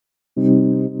Hey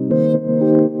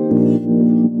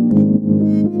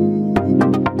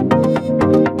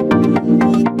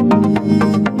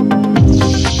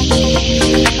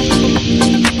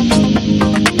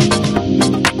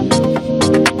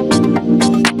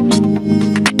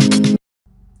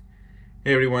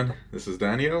everyone, this is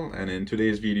Daniel, and in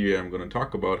today's video I'm going to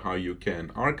talk about how you can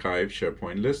archive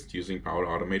SharePoint lists using Power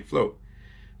Automate Flow.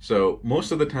 So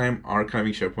most of the time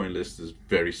archiving SharePoint lists is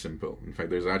very simple. In fact,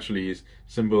 there's actually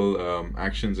simple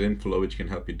actions in Flow which can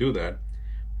help you do that.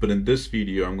 But in this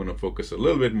video I'm going to focus a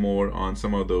little bit more on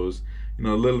some of those a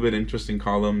little bit interesting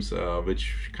columns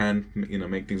which can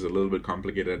make things a little bit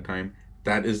complicated at times.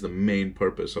 That is the main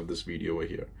purpose of this video over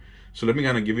here. So let me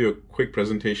kind of give you a quick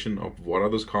presentation of what are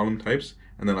those column types,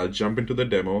 and then I'll jump into the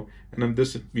demo. And if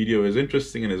this video is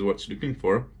interesting and is what you're looking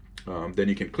for, then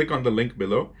you can click on the link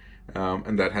below,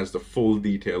 and that has the full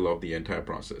detail of the entire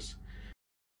process.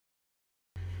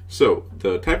 So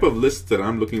the type of lists that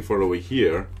I'm looking for over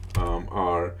here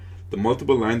are the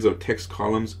multiple lines of text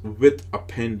columns with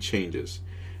append changes.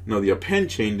 Now the append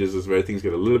changes is where things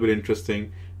get a little bit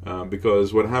interesting,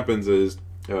 because what happens is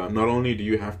not only do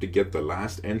you have to get the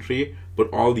last entry,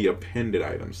 but all the appended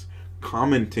items.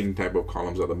 Commenting type of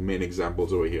columns are the main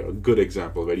examples over here. A good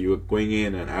example where you're going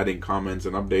in and adding comments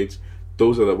and updates,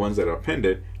 those are the ones that are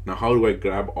appended. Now how do I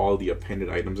grab all the appended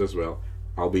items as well?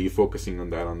 I'll be focusing on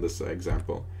that on this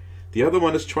example. The other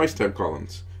one is choice type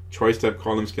columns. Choice type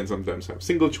columns can sometimes have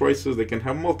single choices, they can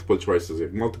have multiple choices,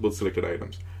 multiple selected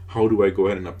items. How do I go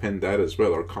ahead and append that as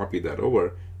well, or copy that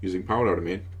over using Power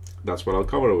Automate? That's what I'll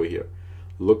cover over here.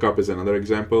 Lookup is another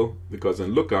example, because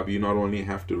in Lookup you not only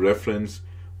have to reference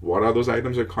what are those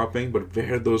items you're copying, but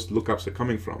where those lookups are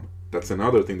coming from. That's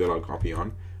another thing that I'll copy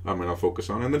on, and I'll focus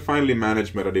on. And then finally,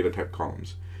 manage metadata type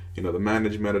columns. The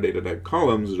manage metadata type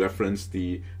columns reference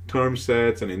the term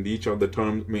sets, and in each of the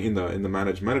terms, in the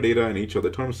manage metadata and each of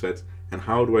the term sets, and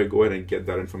how do I go ahead and get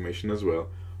that information as well.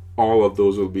 All of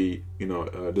those will be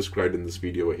described in this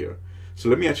video over here. So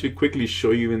let me actually quickly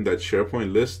show you in that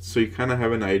SharePoint list, so you kind of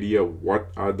have an idea of what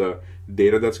are the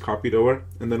data that's copied over.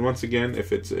 And then once again, if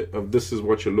this is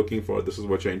what you're looking for, this is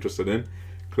what you're interested in,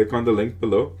 click on the link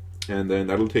below, and then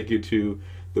that'll take you to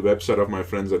the website of my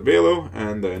friends at Velo,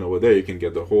 and then over there you can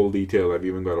get the whole detail. I've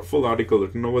even got a full article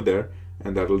written over there,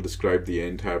 and that'll describe the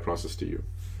entire process to you.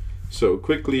 So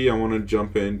quickly, I want to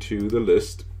jump into the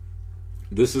list.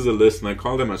 This is a list, and I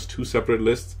call them as two separate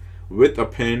lists. With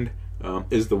append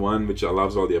is the one which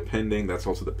allows all the appending. That's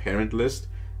also the parent list.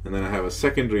 And then I have a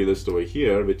secondary list over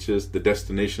here, which is the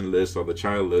destination list or the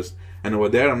child list. And over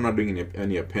there, I'm not doing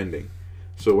any appending.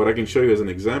 So what I can show you as an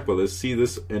example is, see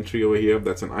this entry over here,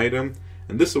 that's an item.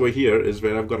 And this over here is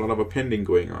where I've got a lot of appending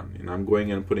going on. And I'm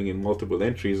going and putting in multiple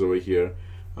entries over here.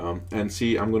 And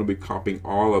see, I'm going to be copying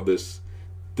all of this.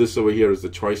 This over here is the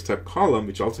choice type column,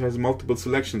 which also has multiple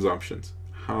selections options.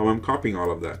 How I'm copying all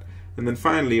of that. And then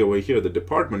finally over here, the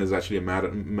department is actually a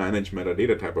manage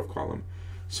metadata type of column.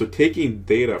 So taking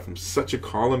data from such a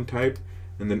column type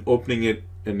and then opening it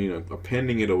and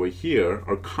appending it over here,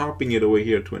 or copying it over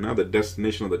here to another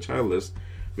destination of the child list,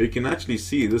 where you can actually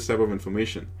see this type of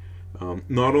information.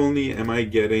 Not only am I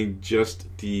getting just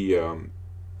the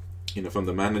from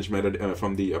the manage metadata,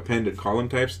 from the appended column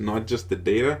types, not just the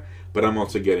data, but I'm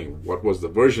also getting what was the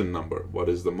version number, what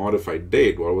is the modified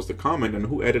date, what was the comment, and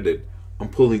who edited. I'm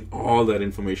pulling all that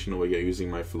information over here using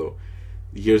my flow.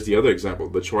 Here's the other example,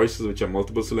 the choices, which are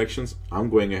multiple selections. I'm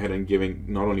going ahead and giving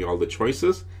not only all the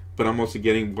choices, but I'm also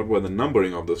getting what were the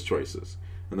numbering of those choices.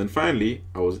 And then finally,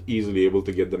 I was easily able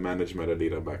to get the manage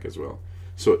metadata back as well.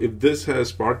 So if this has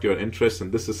sparked your interest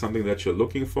and this is something that you're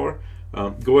looking for,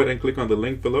 go ahead and click on the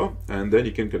link below, and then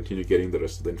you can continue getting the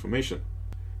rest of the information.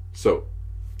 So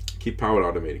keep power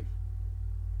automating.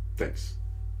 Thanks.